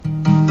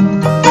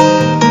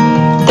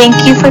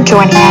thank you for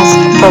joining us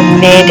for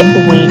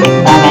Midweek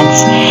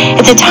Moments.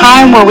 It's a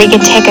time where we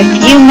can take a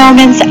few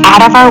moments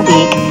out of our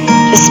week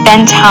to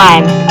spend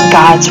time in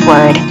God's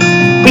Word.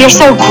 We are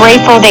so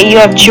grateful that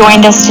you have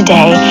joined us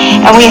today,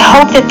 and we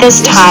hope that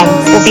this time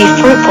will be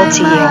fruitful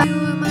to you. You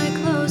were my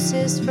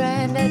closest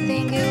friend. I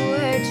think you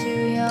were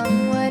too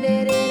young. Why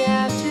did it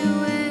have to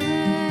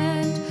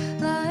end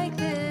like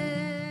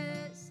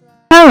this?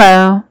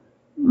 Hello,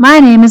 my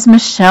name is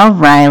Michelle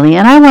Riley,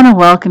 and I want to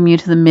welcome you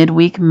to the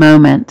Midweek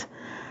Moment.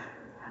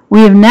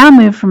 We have now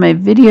moved from a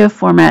video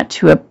format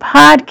to a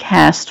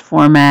podcast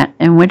format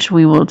in which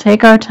we will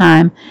take our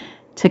time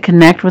to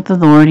connect with the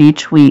Lord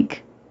each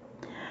week.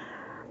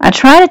 I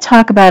try to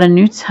talk about a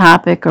new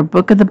topic or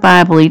book of the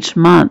Bible each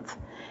month.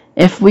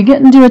 If we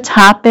get into a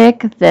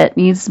topic that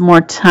needs more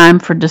time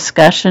for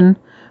discussion,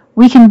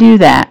 we can do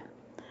that.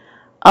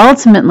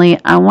 Ultimately,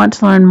 I want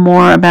to learn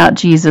more about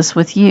Jesus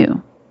with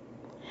you.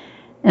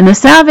 In the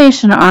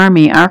Salvation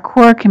Army, our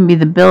core can be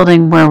the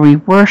building where we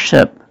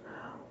worship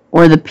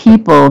or the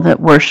people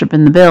that worship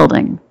in the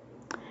building.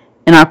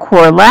 In our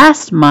core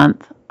last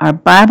month, our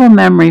Bible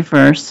memory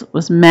verse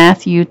was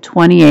Matthew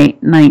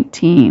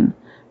 28:19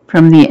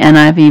 from the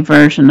NIV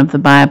version of the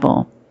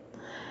Bible.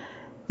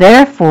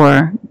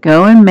 Therefore,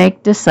 go and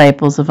make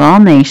disciples of all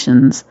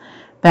nations,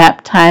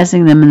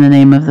 baptizing them in the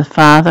name of the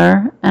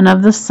Father, and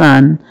of the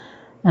Son,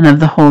 and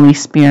of the Holy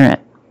Spirit.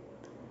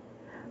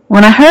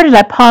 When I heard it,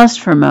 I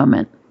paused for a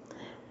moment.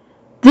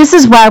 This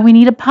is why we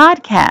need a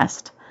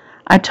podcast.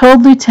 I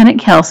told Lieutenant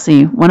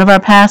Kelsey, one of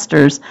our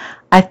pastors,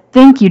 I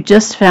think you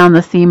just found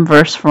the theme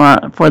verse for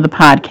the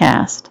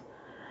podcast.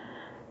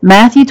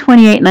 Matthew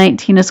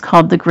 28:19 is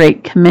called the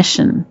Great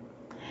Commission.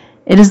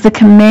 It is the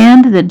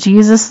command that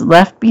Jesus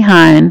left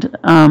behind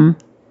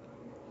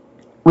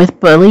with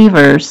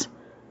believers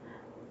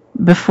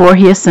before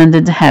he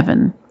ascended to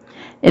heaven.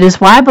 It is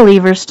why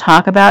believers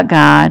talk about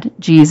God,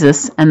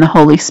 Jesus, and the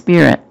Holy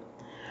Spirit.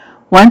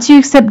 Once you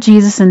accept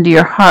Jesus into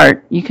your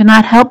heart, you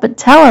cannot help but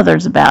tell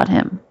others about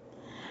him.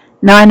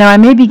 Now, I know I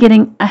may be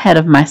getting ahead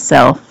of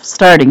myself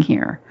starting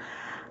here.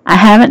 I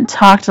haven't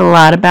talked a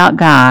lot about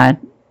God,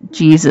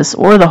 Jesus,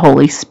 or the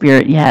Holy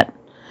Spirit yet.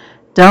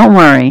 Don't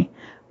worry,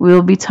 we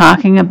will be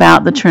talking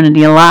about the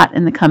Trinity a lot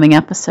in the coming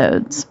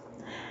episodes.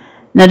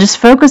 Now, just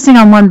focusing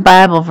on one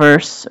Bible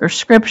verse or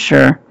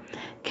scripture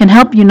can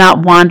help you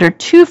not wander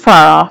too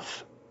far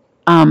off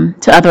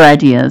to other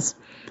ideas.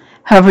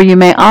 However, you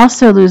may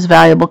also lose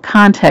valuable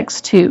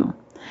context too.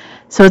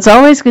 So it's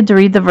always good to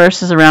read the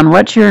verses around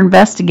what you're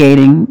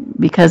investigating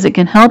because it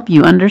can help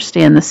you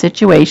understand the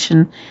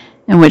situation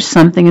in which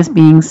something is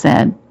being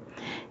said.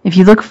 If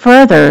you look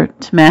further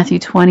to Matthew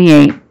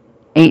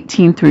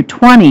 28:18 through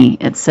 20,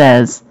 it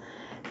says,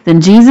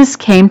 Then Jesus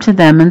came to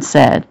them and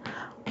said,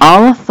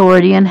 All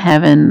authority in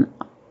heaven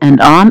and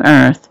on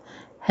earth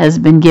has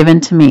been given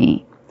to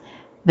me.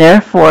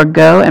 Therefore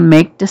go and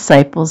make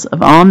disciples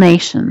of all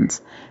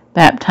nations,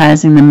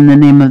 baptizing them in the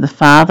name of the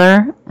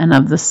Father, and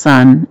of the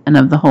Son, and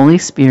of the Holy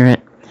Spirit,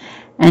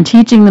 and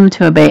teaching them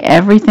to obey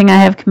everything I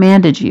have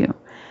commanded you.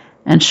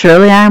 And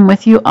surely I am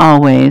with you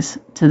always,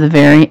 to the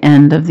very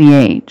end of the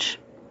age.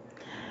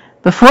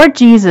 Before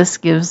Jesus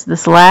gives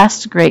this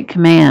last great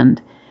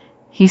command,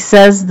 he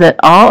says that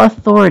all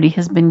authority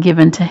has been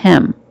given to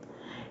him.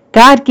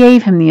 God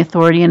gave him the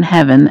authority in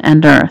heaven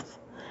and earth,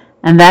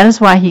 and that is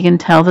why he can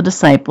tell the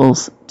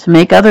disciples to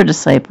make other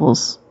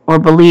disciples or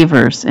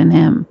believers in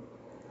him.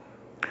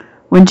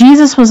 When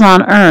Jesus was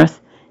on earth,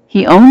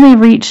 he only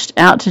reached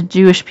out to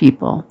Jewish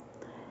people.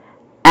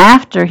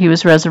 After he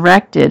was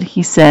resurrected,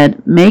 he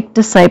said, Make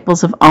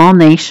disciples of all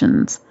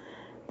nations.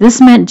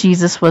 This meant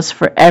Jesus was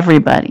for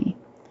everybody,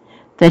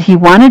 that he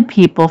wanted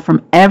people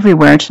from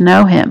everywhere to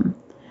know him.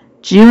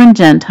 Jew and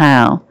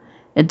Gentile,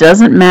 it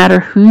doesn't matter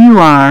who you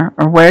are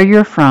or where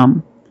you're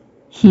from.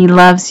 He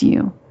loves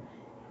you.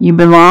 You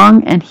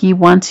belong, and he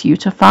wants you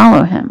to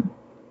follow him.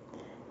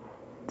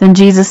 Then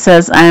Jesus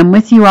says, I am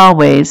with you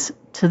always,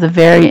 to the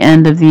very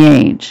end of the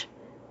age,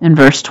 in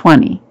verse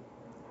 20.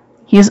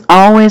 He is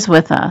always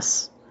with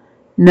us.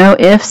 No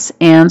ifs,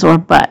 ands, or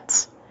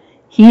buts.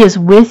 He is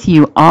with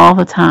you all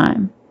the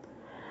time.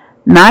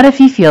 Not if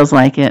he feels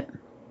like it,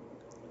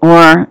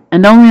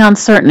 and only on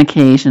certain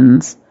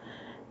occasions.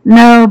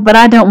 No, but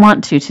I don't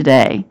want to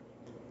today.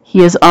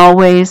 He is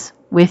always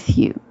with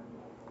you.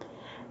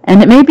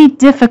 And it may be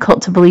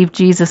difficult to believe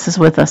Jesus is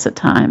with us at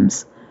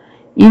times.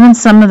 Even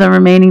some of the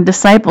remaining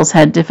disciples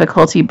had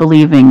difficulty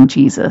believing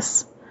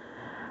Jesus.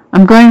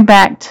 I'm going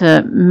back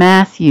to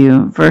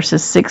Matthew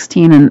verses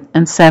 16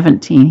 and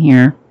 17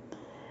 here.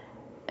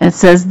 It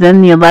says,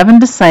 Then the 11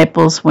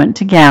 disciples went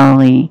to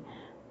Galilee,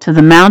 to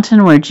the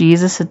mountain where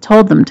Jesus had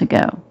told them to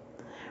go.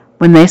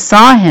 When they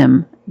saw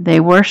him, they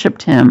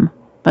worshipped him,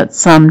 but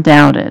some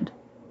doubted.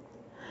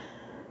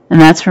 And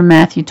that's from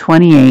Matthew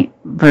 28,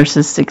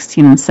 verses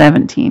 16 and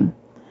 17.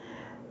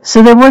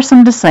 So there were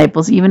some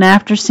disciples, even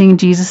after seeing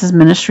Jesus'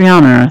 ministry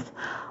on earth,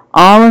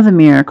 all of the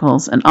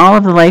miracles and all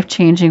of the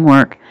life-changing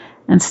work,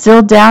 and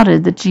still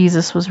doubted that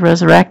Jesus was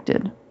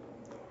resurrected.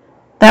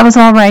 That was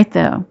all right,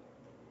 though.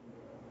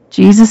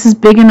 Jesus is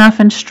big enough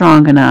and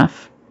strong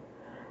enough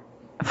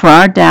for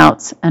our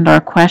doubts and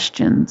our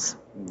questions.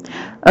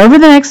 Over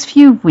the next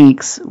few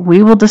weeks,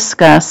 we will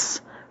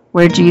discuss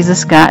where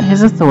Jesus got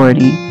his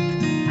authority,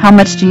 how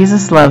much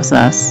Jesus loves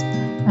us,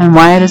 and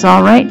why it is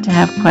all right to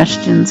have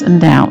questions and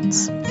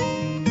doubts.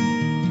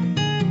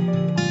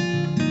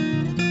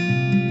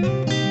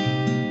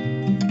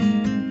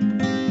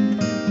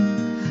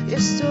 Your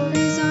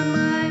story's on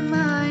my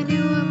mind.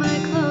 You were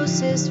my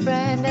closest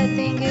friend. I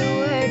think it